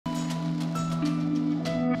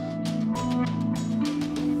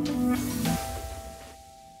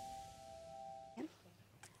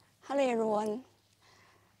everyone.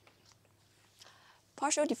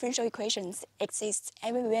 Partial differential equations exist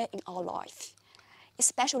everywhere in our life.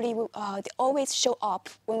 Especially, they always show up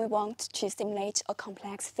when we want to simulate a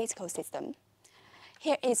complex physical system.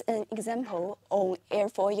 Here is an example on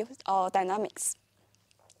airfoil dynamics.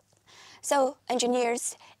 So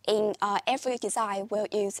engineers in airfoil design will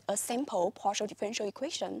use a simple partial differential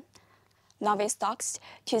equation, Navier-Stokes,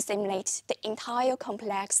 to simulate the entire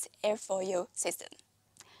complex airfoil system.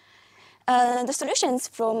 The solutions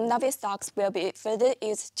from Navier-Stokes will be further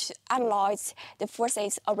used to analyze the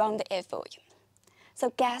forces around the airfoil.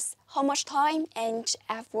 So guess how much time and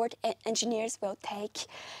effort engineers will take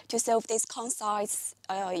to solve this concise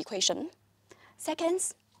equation?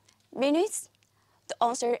 Seconds? Minutes? The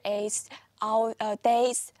answer is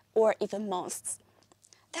days or even months.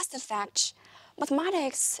 That's the fact.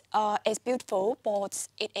 Mathematics is beautiful, but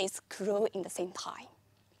it is cruel in the same time.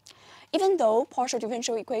 Even though partial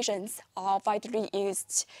differential equations are widely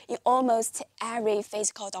used in almost every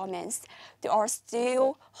physical domains, they are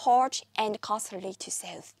still hard and costly to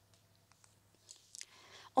solve.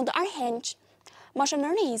 On the other hand, machine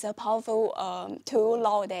learning is a powerful tool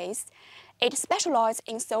nowadays. It specializes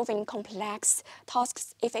in solving complex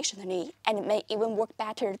tasks efficiently and may even work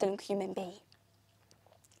better than human beings.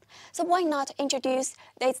 So why not introduce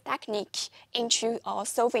this technique into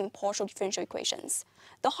solving partial differential equations?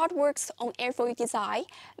 The hard works on airfoil design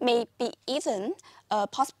may be even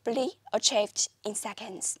possibly achieved in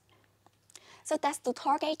seconds. So that's the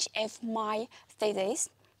target of my thesis,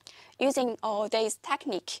 using this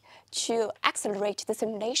technique to accelerate the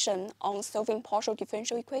simulation on solving partial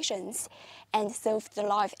differential equations and solve the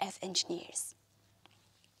life of engineers.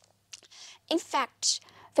 In fact,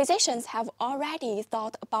 physicians have already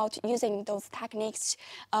thought about using those techniques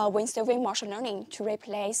when solving machine learning to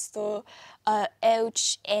replace the old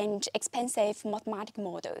and expensive mathematical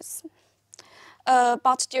models.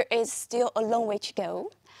 But there is still a long way to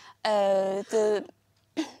go. The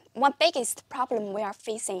one biggest problem we are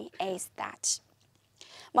facing is that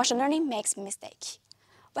machine learning makes mistakes.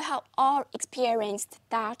 We have all experienced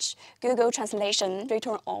that Google Translation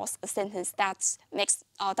returns us a sentence that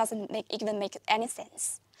doesn't even make any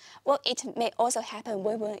sense. Well, it may also happen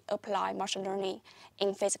when we apply machine learning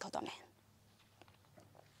in physical domain.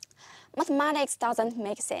 Mathematics doesn't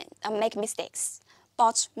make mistakes,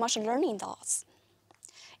 but machine learning does.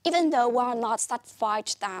 Even though we are not satisfied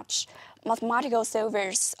that mathematical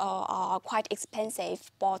solvers are quite expensive,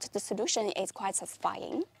 but the solution is quite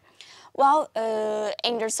satisfying. Well,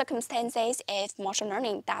 in the circumstances of machine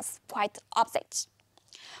learning, that's quite opposite.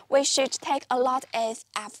 We should take a lot of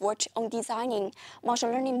effort on designing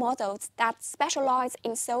machine learning models that specialize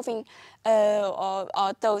in solving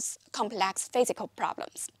those complex physical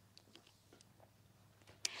problems,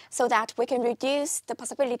 so that we can reduce the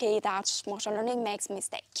possibility that machine learning makes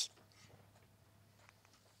mistakes.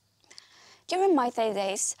 During my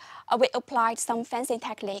thesis, we applied some fancy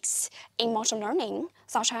techniques in machine learning,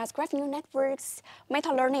 such as graph neural networks,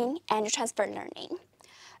 meta-learning, and transfer learning.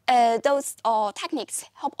 Those techniques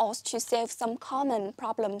help us to solve some common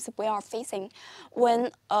problems we are facing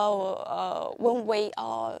when we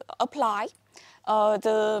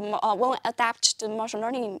adapt the machine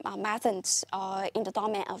learning methods in the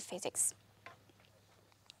domain of physics.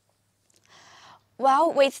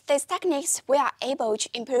 Well, with these techniques, we are able to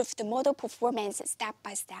improve the model performance step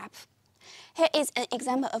by step. Here is an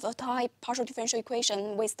example of a type partial differential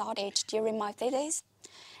equation we studied during my thesis.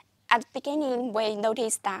 At the beginning, we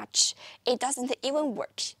noticed that it doesn't even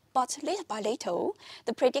work, but little by little,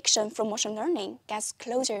 the prediction from machine learning gets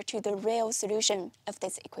closer to the real solution of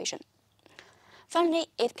this equation. Finally,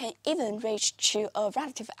 it can even reach to a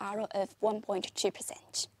relative error of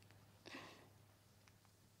 1.2%.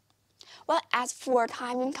 Well, as for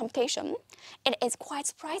time computation, it is quite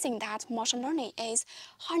surprising that machine learning is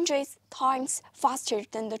hundreds times faster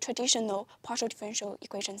than the traditional partial differential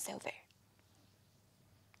equation solver.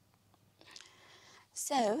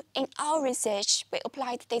 So, in our research, we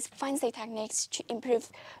applied these fancy techniques to improve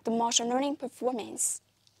the machine learning performance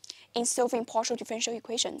in solving partial differential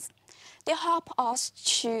equations. They help us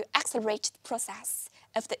to accelerate the process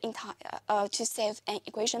of the to solve an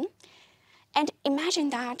equation. And imagine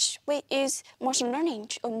that we use machine learning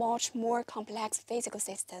to a much more complex physical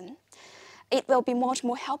system. It will be much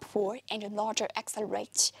more helpful and larger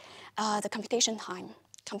accelerate the computation time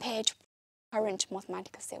compared to current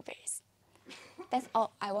mathematical solvers. That's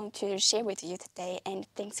all I want to share with you today, and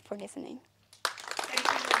thanks for listening.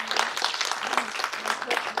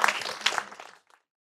 Thank you.